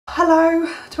Hello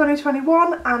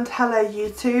 2021 and hello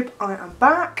YouTube, I am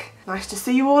back. Nice to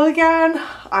see you all again.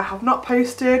 I have not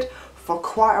posted for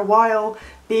quite a while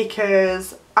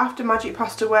because after Magic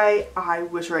passed away I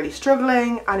was really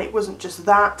struggling, and it wasn't just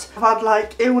that. I've had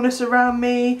like illness around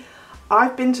me,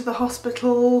 I've been to the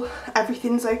hospital,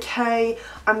 everything's okay,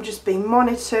 I'm just being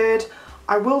monitored.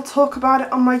 I will talk about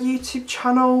it on my YouTube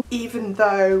channel even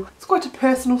though it's quite a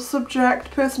personal subject,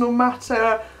 personal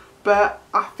matter, but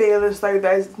I feel as though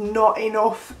there's not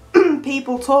enough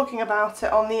people talking about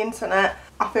it on the internet.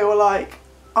 I feel like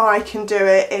I can do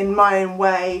it in my own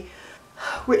way,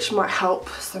 which might help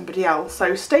somebody else.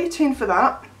 So stay tuned for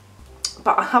that.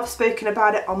 But I have spoken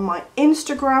about it on my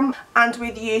Instagram, and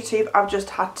with YouTube I've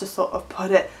just had to sort of put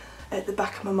it at the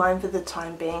back of my mind for the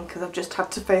time being because I've just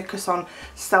had to focus on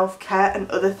self-care and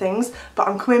other things. But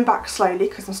I'm coming back slowly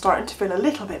because I'm starting to feel a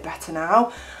little bit better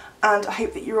now. And I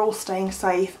hope that you're all staying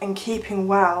safe and keeping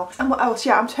well. And what else?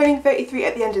 Yeah, I'm turning 33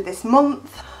 at the end of this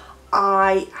month.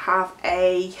 I have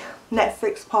a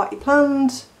Netflix party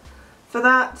planned for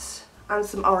that and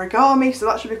some origami, so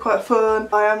that should be quite fun.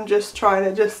 I am just trying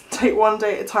to just take one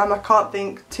day at a time. I can't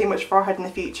think too much far ahead in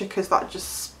the future because that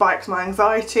just spikes my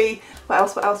anxiety. What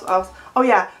else? Oh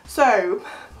yeah, so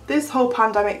this whole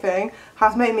pandemic thing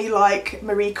has made me like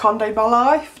Marie Kondo my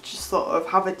life. Just sort of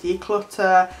have a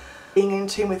declutter, being in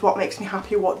tune with what makes me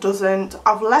happy, what doesn't.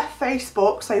 I've left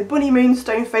Facebook, so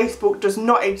Bunnymoonstone Facebook does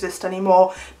not exist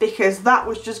anymore because that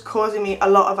was just causing me a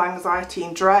lot of anxiety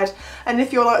and dread. And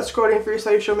if you're like scrolling through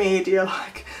social media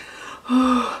like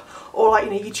or like,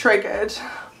 you know, you're triggered,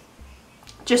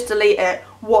 just delete it.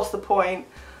 What's the point?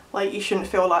 Like, you shouldn't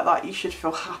feel like that. You should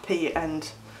feel happy and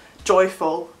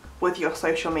joyful with your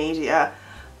social media,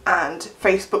 and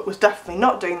Facebook was definitely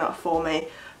not doing that for me.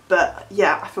 But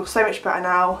yeah, I feel so much better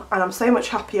now, and I'm so much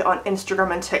happier on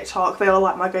Instagram and TikTok. They are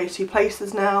like my go-to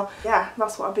places now. Yeah,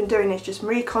 that's what I've been doing, is just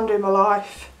Marie Kondoing my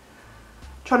life,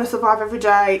 trying to survive every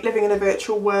day, living in a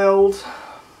virtual world,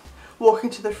 walking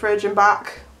to the fridge and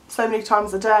back so many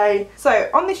times a day. So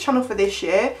on this channel for this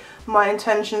year, my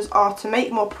intentions are to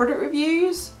make more product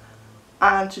reviews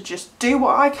and to just do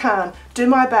what I can, do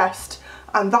my best.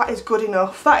 And that is good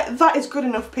enough. That is good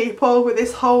enough, people, with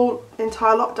this whole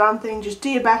entire lockdown thing. Just do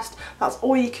your best. That's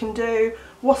all you can do.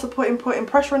 What's the point in putting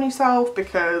pressure on yourself?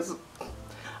 Because...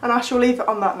 And I shall leave it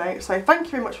on that note. So thank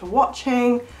you very much for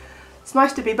watching. It's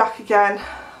nice to be back again.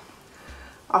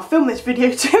 I've filmed this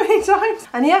video too many times.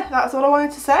 And yeah, that's all I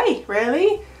wanted to say,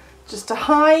 really. Just a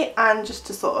hi, and just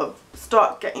to sort of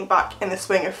start getting back in the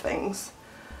swing of things.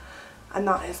 And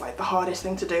that is like the hardest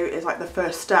thing to do, is like the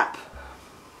first step.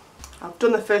 I've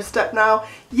done the first step now,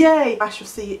 yay! I shall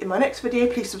see you in my next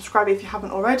video. Please subscribe if you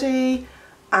haven't already,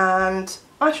 and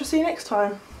I shall see you next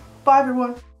time. Bye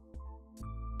everyone.